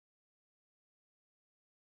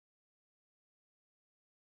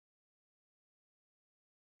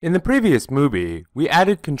In the previous movie, we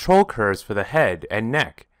added control curves for the head and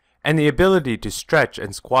neck, and the ability to stretch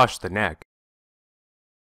and squash the neck.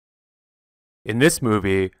 In this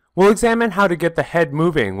movie, we'll examine how to get the head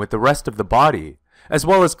moving with the rest of the body, as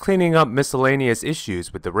well as cleaning up miscellaneous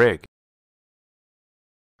issues with the rig.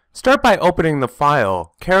 Start by opening the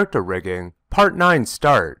file Character Rigging, Part 9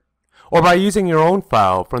 Start, or by using your own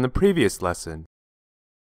file from the previous lesson.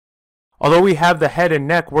 Although we have the head and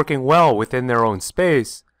neck working well within their own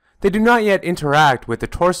space, they do not yet interact with the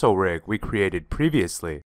torso rig we created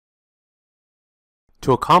previously.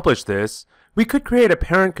 To accomplish this, we could create a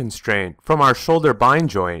parent constraint from our shoulder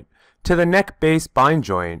bind joint to the neck base bind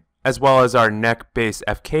joint, as well as our neck base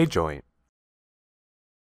FK joint.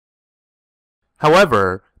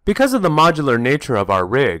 However, because of the modular nature of our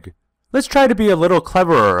rig, let's try to be a little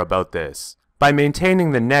cleverer about this by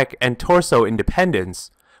maintaining the neck and torso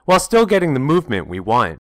independence while still getting the movement we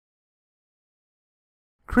want.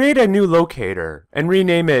 Create a new locator and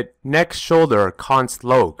rename it neck shoulder const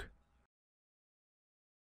loc.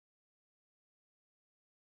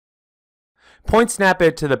 Point snap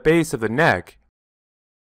it to the base of the neck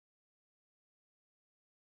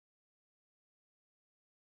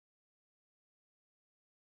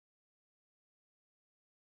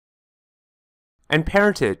and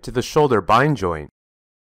parent it to the shoulder bind joint.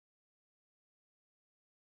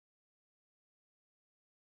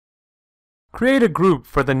 Create a group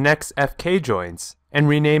for the neck's FK joints and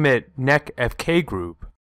rename it neck FK group.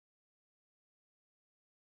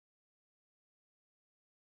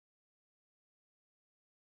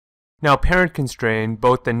 Now parent constrain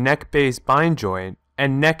both the neck base bind joint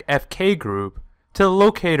and neck FK group to the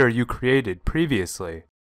locator you created previously.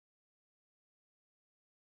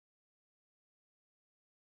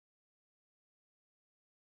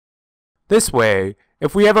 This way,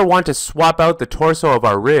 if we ever want to swap out the torso of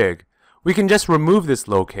our rig, we can just remove this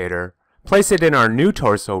locator, place it in our new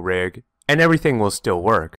torso rig, and everything will still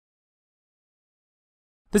work.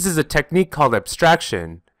 This is a technique called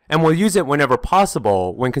abstraction, and we'll use it whenever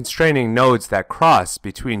possible when constraining nodes that cross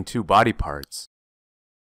between two body parts.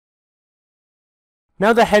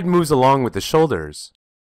 Now the head moves along with the shoulders.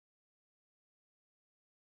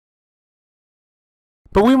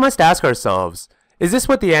 But we must ask ourselves, is this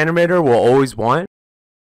what the animator will always want?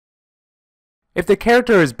 If the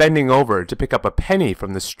character is bending over to pick up a penny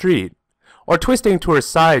from the street, or twisting to her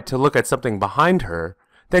side to look at something behind her,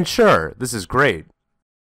 then sure, this is great.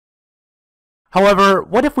 However,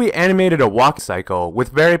 what if we animated a walk cycle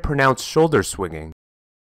with very pronounced shoulder swinging?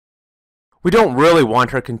 We don't really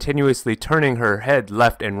want her continuously turning her head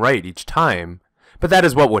left and right each time, but that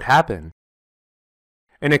is what would happen.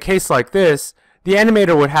 In a case like this, the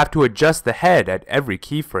animator would have to adjust the head at every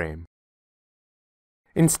keyframe.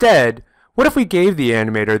 Instead, what if we gave the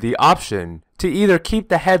animator the option to either keep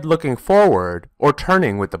the head looking forward or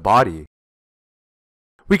turning with the body?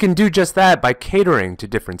 We can do just that by catering to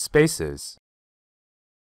different spaces.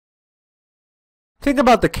 Think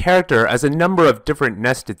about the character as a number of different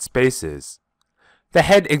nested spaces. The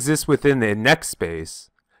head exists within the neck space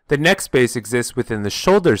exists within the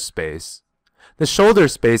shoulder space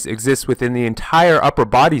exists within the entire upper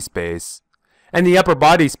body space, and the upper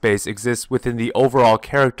body space exists within the overall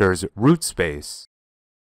character's root space.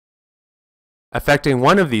 Affecting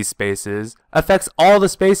one of these spaces affects all the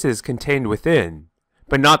spaces contained within,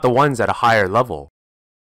 but not the ones at a higher level.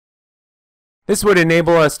 This would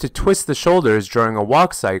enable us to twist the shoulders during a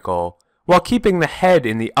walk cycle while keeping the head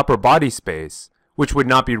in the upper body space, which would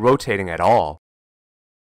not be rotating at all.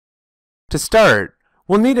 To start,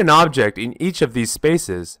 we'll need an object in each of these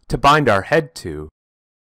spaces to bind our head to.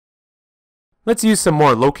 Let's use some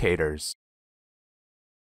more locators.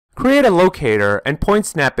 Create a locator and point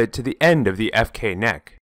snap it to the end of the FK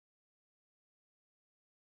neck.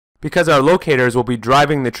 Because our locators will be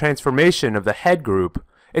driving the transformation of the head group,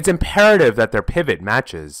 it's imperative that their pivot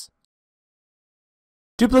matches.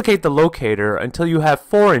 Duplicate the locator until you have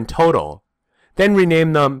 4 in total, then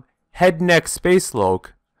rename them head neck space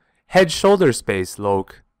loc, head shoulder space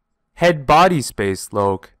loc, head body space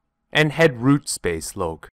loc, and head root space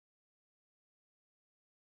loc.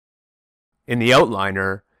 In the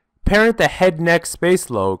outliner, parent the head neck space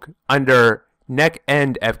loc under neck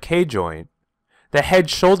end FK joint, the head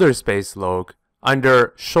shoulder space loc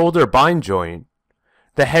under shoulder bind joint,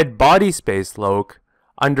 the head body space loc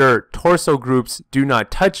under torso group's do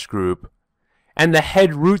not touch group, and the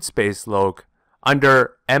head root space loc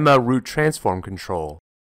under EMMA root transform control.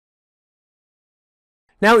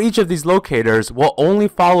 Now each of these locators will only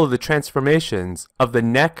follow the transformations of the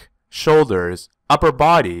neck, shoulders, upper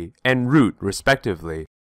body, and root respectively.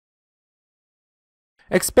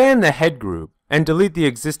 Expand the head group and delete the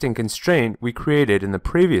existing constraint we created in the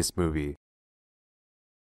previous movie.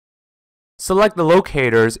 Select the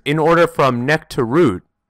locators in order from neck to root,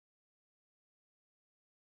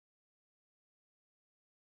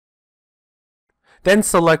 then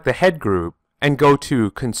select the head group and go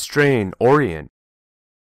to Constrain Orient.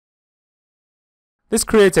 This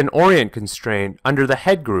creates an orient constraint under the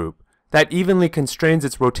head group that evenly constrains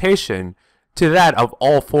its rotation to that of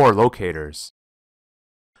all four locators.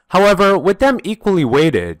 However, with them equally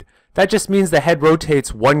weighted, that just means the head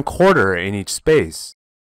rotates 1/4 in each space.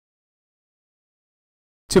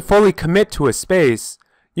 To fully commit to a space,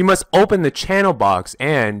 you must open the channel box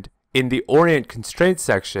and, in the Orient Constraint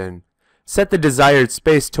section, set the desired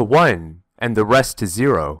space to 1 and the rest to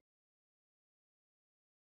 0.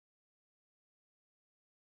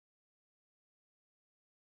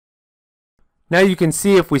 Now you can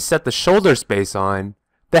see if we set the shoulder space on,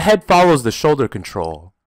 the head follows the shoulder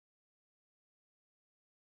control.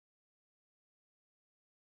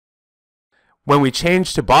 When we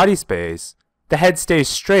change to body space, the head stays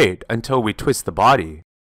straight until we twist the body.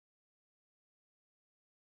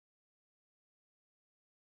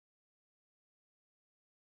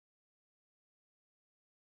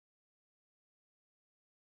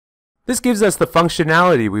 This gives us the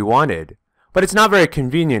functionality we wanted, but it's not very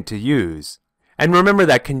convenient to use. And remember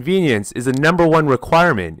that convenience is the #1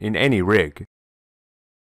 requirement in any rig.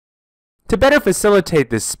 To better facilitate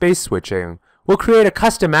this space switching, we'll create a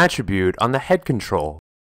custom attribute on the head control.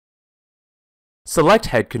 Select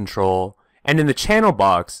Head Control, and in the channel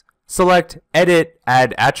box, select Edit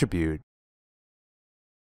Add Attribute.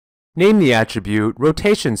 Name the attribute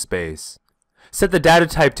Rotation Space. Set the data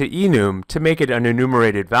type to enum to make it an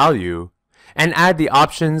enumerated value, and add the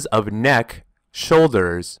options of neck,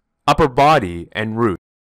 shoulders, upper body, and root.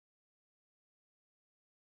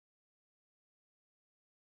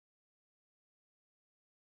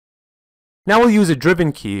 Now we'll use a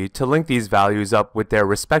driven key to link these values up with their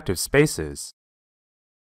respective spaces.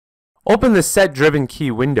 Open the Set Driven Key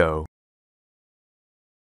window.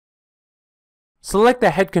 Select the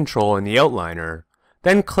head control in the outliner,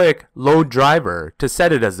 then click Load Driver to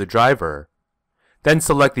set it as the driver. Then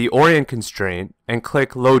select the Orient constraint and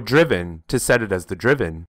click Load Driven to set it as the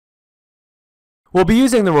driven. We'll be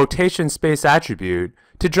using the rotation space attribute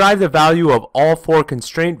to drive the value of all four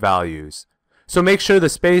constraint values, so make sure the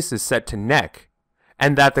space is set to neck,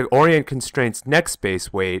 and that the Orient constraint's neck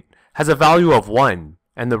space weight has a value of 1,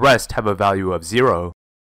 and the rest have a value of 0.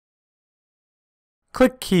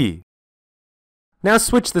 Click Key. Now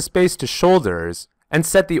switch the space to shoulders, and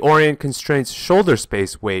set the Orient constraint's shoulder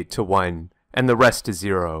space weight to 1, and the rest to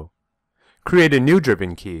 0. Create a new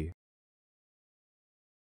driven key.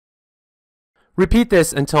 Repeat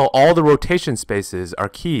this until all the rotation spaces are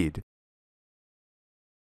keyed.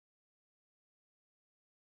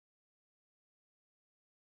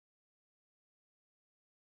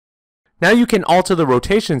 Now you can alter the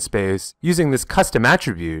rotation space using this custom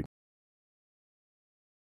attribute.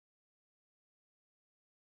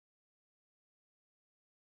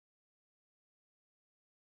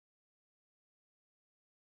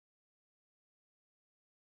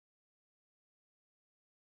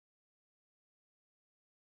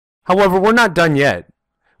 However, we're not done yet.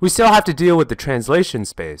 We still have to deal with the translation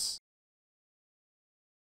space.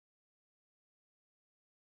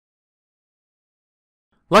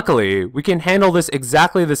 Luckily, we can handle this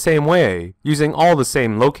exactly the same way, using all the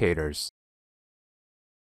same locators.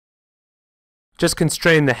 Just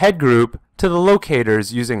constrain the head group to the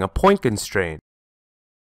locators using a point constraint,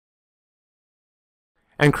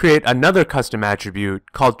 and create another custom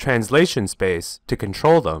attribute called translation space to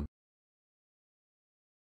control them.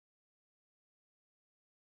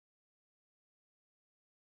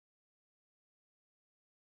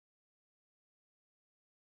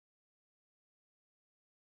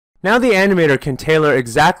 Now the animator can tailor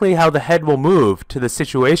exactly how the head will move to the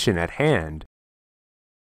situation at hand.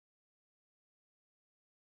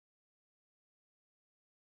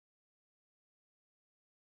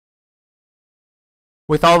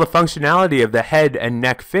 With all the functionality of the head and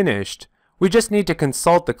neck finished, we just need to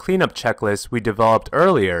consult the cleanup checklist we developed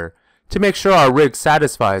earlier to make sure our rig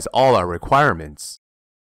satisfies all our requirements.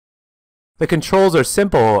 The controls are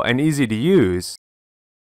simple and easy to use,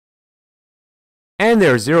 and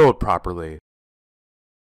they're zeroed properly.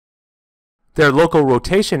 Their local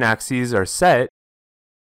rotation axes are set,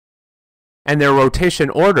 and their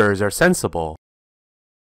rotation orders are sensible.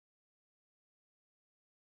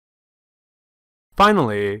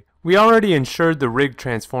 Finally, we already ensured the rig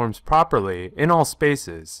transforms properly in all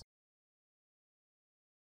spaces.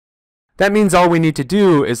 That means all we need to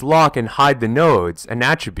do is lock and hide the nodes and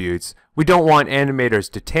attributes we don't want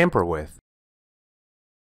animators to tamper with.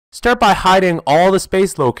 Start by hiding all the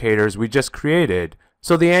space locators we just created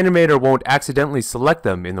so the animator won't accidentally select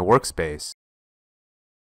them in the workspace.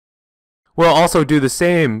 We'll also do the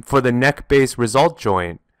same for the neck base result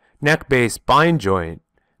joint, neck base bind joint,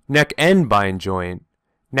 neck end bind joint,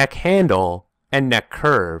 neck handle, and neck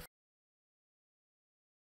curve.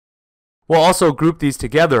 We'll also group these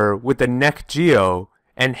together with the neck geo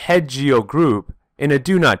and head geo group in a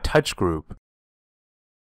do not touch group.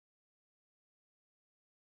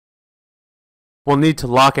 We'll need to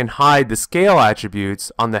lock and hide the scale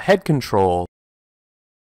attributes on the head control,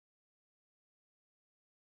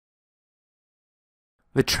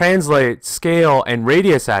 the translate, scale, and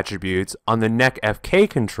radius attributes on the neck FK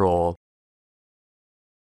control,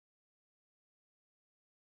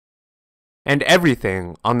 and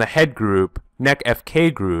everything on the head group, neck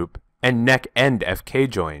FK group, and neck end FK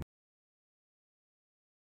joint.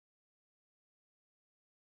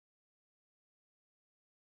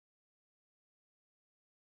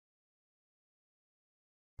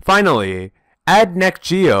 Finally, add neck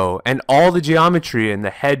geo and all the geometry in the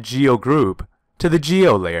head geo group to the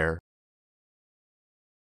geo layer.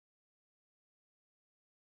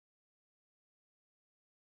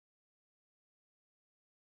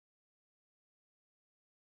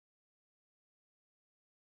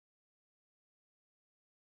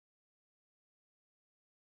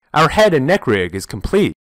 Our head and neck rig is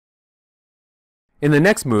complete. In the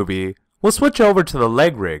next movie, we'll switch over to the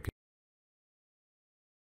leg rig.